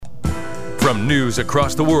From news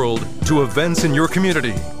across the world to events in your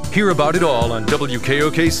community, hear about it all on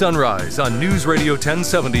WKOK Sunrise on News Radio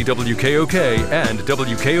 1070 WKOK and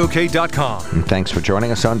WKOK.com. And thanks for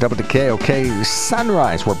joining us on WKOK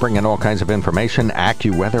Sunrise. We're bringing all kinds of information,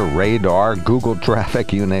 AccuWeather, radar, Google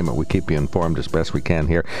traffic, you name it. We keep you informed as best we can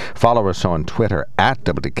here. Follow us on Twitter at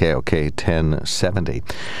WKOK 1070.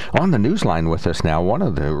 On the newsline with us now, one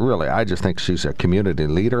of the I just think she's a community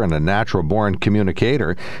leader and a natural-born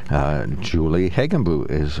communicator. Louisa Hagenbuch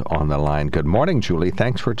is on the line. Good morning, Julie.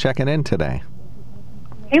 Thanks for checking in today.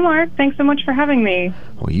 Hey, Mark. Thanks so much for having me.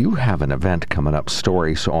 Well, you have an event coming up,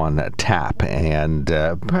 Stories on Tap, and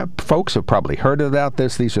folks have probably heard about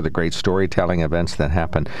this. These are the great storytelling events that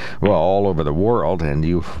happen, all over the world, and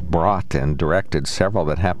you've brought and directed several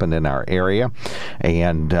that happened in our area.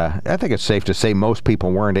 And I think it's safe to say most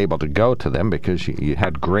people weren't able to go to them because you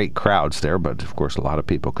had great crowds there, but of course a lot of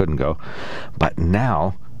people couldn't go. But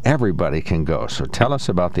now everybody can go. So tell us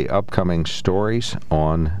about the upcoming Stories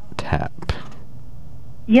on Tap.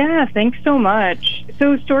 Yeah, thanks so much.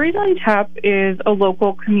 So Stories on Tap is a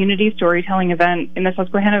local community storytelling event in the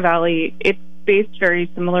Susquehanna Valley. It's based very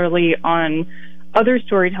similarly on other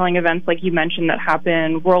storytelling events like you mentioned that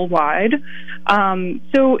happen worldwide.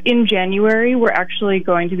 So in January, we're actually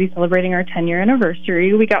going to be celebrating our 10-year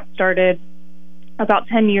anniversary. We got started about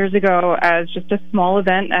 10 years ago as just a small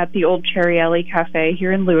event at the old Cherry Alley Cafe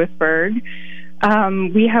here in Lewisburg.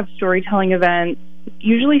 We have storytelling events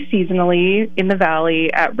usually seasonally in the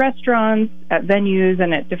Valley at restaurants, at venues,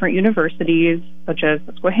 and at different universities such as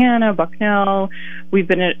Susquehanna, Bucknell. We've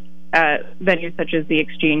been at venues such as the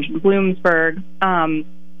Exchange in Bloomsburg.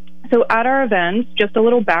 So at our events, just a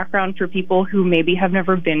little background for people who maybe have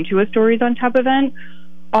never been to a Stories on Tap event.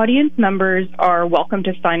 Audience members are welcome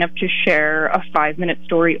to sign up to share a 5-minute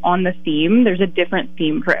story on the theme. There's a different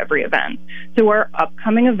theme for every event. So our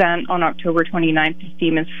upcoming event on October 29th, the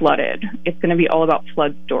theme is Flooded. It's going to be all about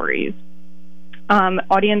flood stories.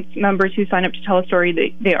 Audience members who sign up to tell a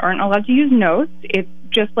story, they aren't allowed to use notes. It's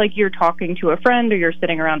just like you're talking to a friend or you're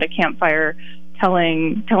sitting around a campfire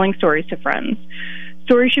telling stories to friends.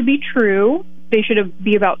 Stories should be true. They should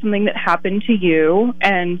be about something that happened to you,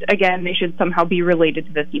 and again, they should somehow be related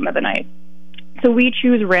to the theme of the night. So we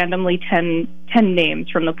choose randomly 10 names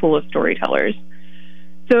from the pool of storytellers.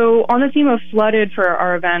 So on the theme of Flooded for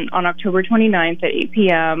our event on October 29th at 8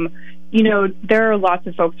 p.m., there are lots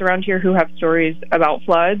of folks around here who have stories about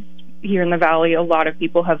floods. Here in the Valley, a lot of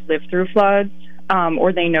people have lived through floods,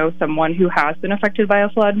 or they know someone who has been affected by a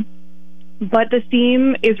flood. But the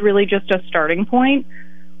theme is really just a starting point.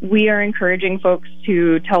 We are encouraging folks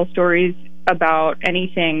to tell stories about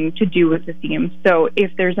anything to do with the theme. So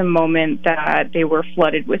if there's a moment that they were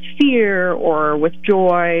flooded with fear or with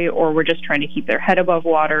joy or were just trying to keep their head above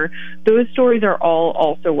water, those stories are all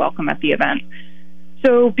also welcome at the event.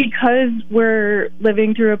 So because we're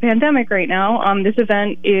living through a pandemic right now, this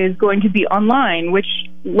event is going to be online, which,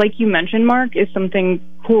 like you mentioned, Mark, is something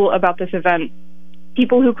cool about this event.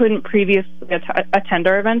 People who couldn't previously attend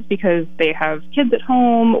our events because they have kids at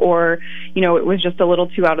home or, it was just a little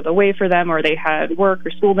too out of the way for them or they had work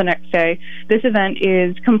or school the next day, this event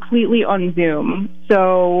is completely on Zoom.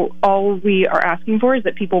 So all we are asking for is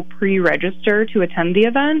that people pre-register to attend the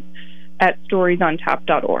event at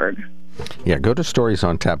storiesontap.org. Yeah, go to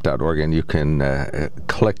storiesontap.org and you can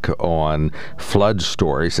click on flood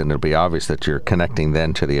stories, and it'll be obvious that you're connecting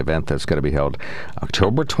then to the event that's going to be held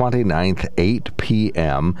October 29th, 8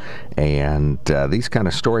 p.m. And these kind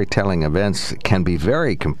of storytelling events can be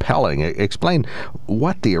very compelling. Explain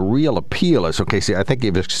what the real appeal is. Okay, see, I think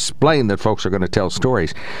you've explained that folks are going to tell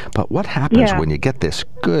stories, but what happens when you get this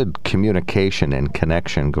good communication and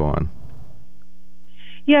connection going?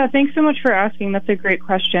 Yeah, thanks so much for asking. That's a great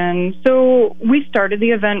question. So we started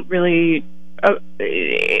the event really,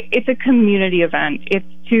 it's a community event. It's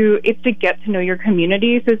to get to know your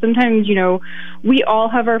community. So sometimes, we all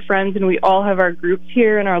have our friends and we all have our groups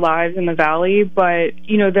here in our lives in the Valley, but,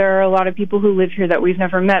 there are a lot of people who live here that we've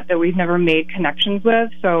never met, that we've never made connections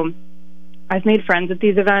with. So I've made friends at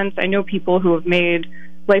these events. I know people who have made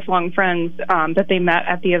lifelong friends that they met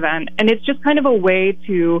at the event. And it's just kind of a way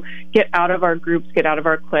to get out of our groups, get out of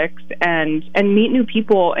our cliques, and meet new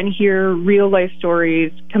people and hear real-life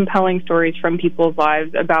stories, compelling stories from people's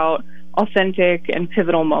lives about authentic and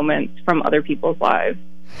pivotal moments from other people's lives.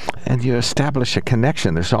 And you establish a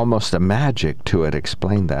connection. There's almost a magic to it.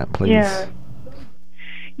 Explain that, please.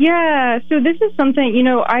 Yeah, so this is something,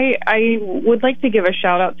 I would like to give a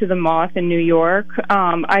shout out to the Moth in New York.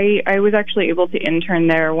 I was actually able to intern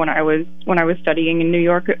there when I was studying in New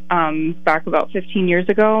York back about 15 years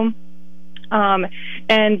ago.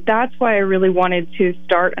 And that's why I really wanted to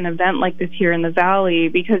start an event like this here in the Valley,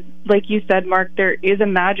 because like you said, Mark, there is a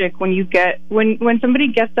magic when you get, when somebody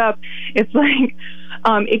gets up, it's like,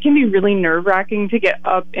 it can be really nerve-wracking to get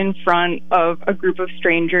up in front of a group of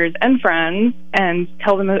strangers and friends and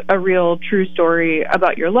tell them a real, true story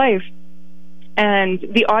about your life. And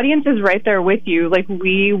the audience is right there with you. Like,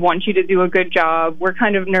 we want you to do a good job. We're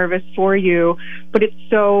kind of nervous for you. But it's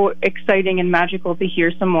so exciting and magical to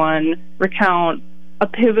hear someone recount a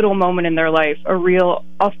pivotal moment in their life, a real,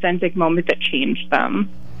 authentic moment that changed them.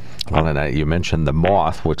 Well, and you mentioned the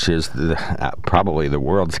Moth, which is probably the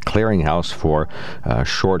world's clearinghouse for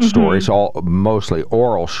short stories, mostly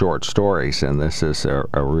oral short stories, and this is a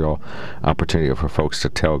real opportunity for folks to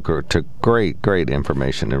tell great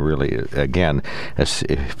information. And really, again,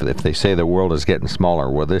 if they say the world is getting smaller,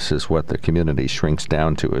 well, this is what the community shrinks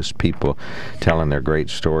down to, is people telling their great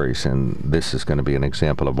stories, and this is going to be an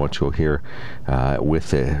example of what you'll hear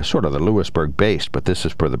with sort of the Lewisburg based, but this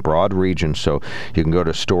is for the broad region, so you can go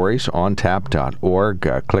to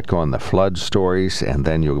storiesontap.org, click on the flood stories, and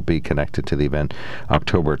then you'll be connected to the event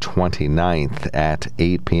October 29th at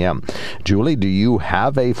 8 p.m. Julie, do you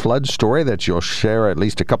have a flood story that you'll share at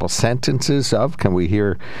least a couple sentences of? Can we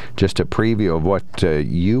hear just a preview of what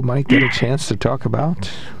you might get a chance to talk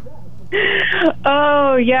about?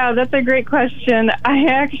 Oh, yeah, that's a great question.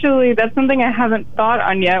 That's something I haven't thought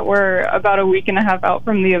on yet. We're about a week and a half out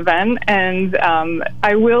from the event, and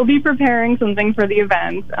I will be preparing something for the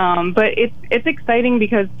event. But it's exciting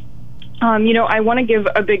because, I want to give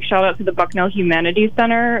a big shout out to the Bucknell Humanities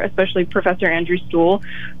Center, especially Professor Andrew Stuhl.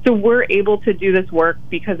 So we're able to do this work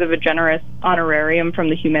because of a generous honorarium from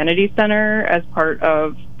the Humanities Center as part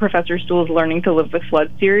of Professor Stuhl's Learning to Live with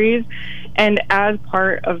Flood series. And as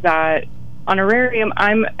part of that honorarium,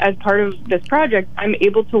 as part of this project, I'm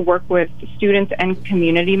able to work with students and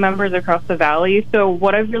community members across the Valley. So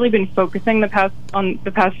what I've really been focusing the past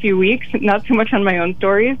few weeks, not too much on my own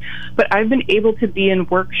stories, but I've been able to be in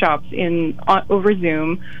workshops over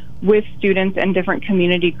Zoom with students and different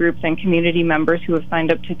community groups and community members who have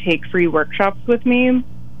signed up to take free workshops with me.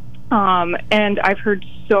 And I've heard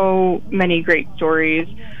so many great stories.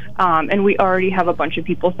 And we already have a bunch of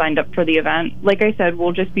people signed up for the event. Like I said,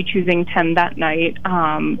 we'll just be choosing 10 that night.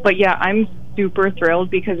 But yeah, I'm super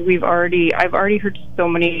thrilled because I've already heard so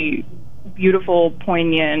many beautiful,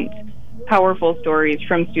 poignant, powerful stories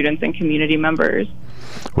from students and community members.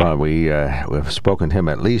 Well, we've spoken to him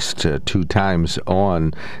at least 2 times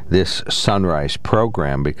on this Sunrise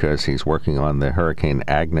program because he's working on the Hurricane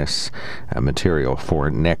Agnes material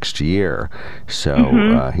for next year.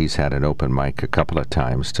 So he's had an open mic a couple of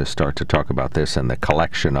times to start to talk about this and the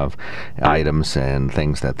collection of items and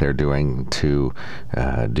things that they're doing to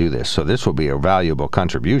do this. So this will be a valuable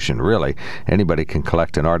contribution, really. Anybody can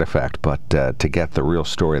collect an artifact, but to get the real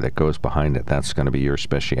story that goes behind it, that's going to be your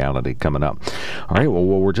speciality coming up. All right,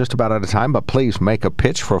 well, we're just about out of time, but please make a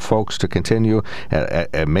pitch for folks to continue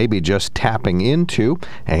maybe just tapping into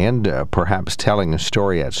and perhaps telling a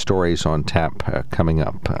story at Stories on Tap coming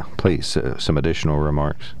up. Please, some additional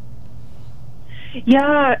remarks.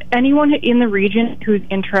 Yeah, anyone in the region who's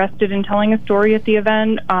interested in telling a story at the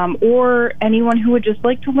event, or anyone who would just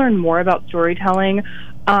like to learn more about storytelling,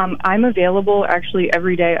 I'm available actually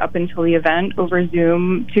every day up until the event over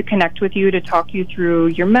Zoom to connect with you, to talk you through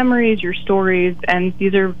your memories, your stories, and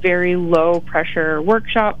these are very low-pressure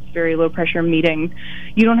workshops, very low-pressure meetings.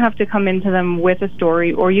 You don't have to come into them with a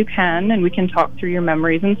story, or you can, and we can talk through your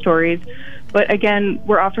memories and stories. But again,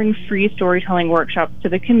 we're offering free storytelling workshops to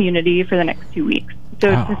the community for the next 2 weeks. So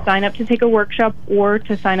to sign up to take a workshop or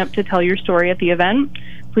to sign up to tell your story at the event,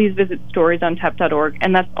 please visit storiesontap.org,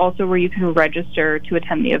 and that's also where you can register to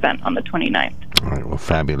attend the event on the 29th. All right, well,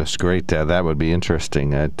 fabulous. Great. That would be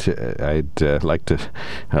interesting. I'd like to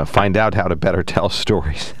find out how to better tell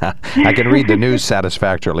stories. I can read the news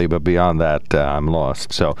satisfactorily, but beyond that, I'm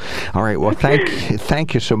lost. So, all right, well,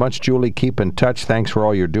 thank you so much, Julie. Keep in touch. Thanks for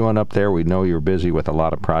all you're doing up there. We know you're busy with a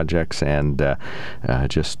lot of projects and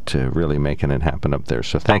just really making it happen up there.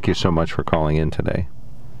 So thank you so much for calling in today.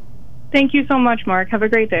 Thank you so much, Mark. Have a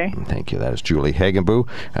great day. Thank you. That is Julie Hagenbuch.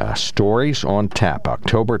 Stories on Tap,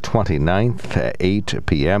 October 29th at 8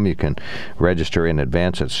 p.m. You can register in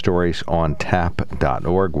advance at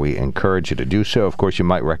storiesontap.org. We encourage you to do so. Of course, you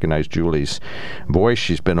might recognize Julie's voice.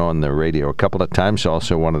 She's been on the radio a couple of times.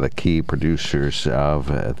 Also one of the key producers of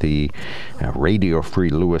the Radio Free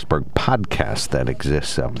Lewisburg podcast that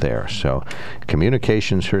exists up there. So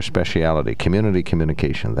communication's her specialty. Community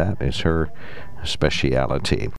communication, that is her speciality.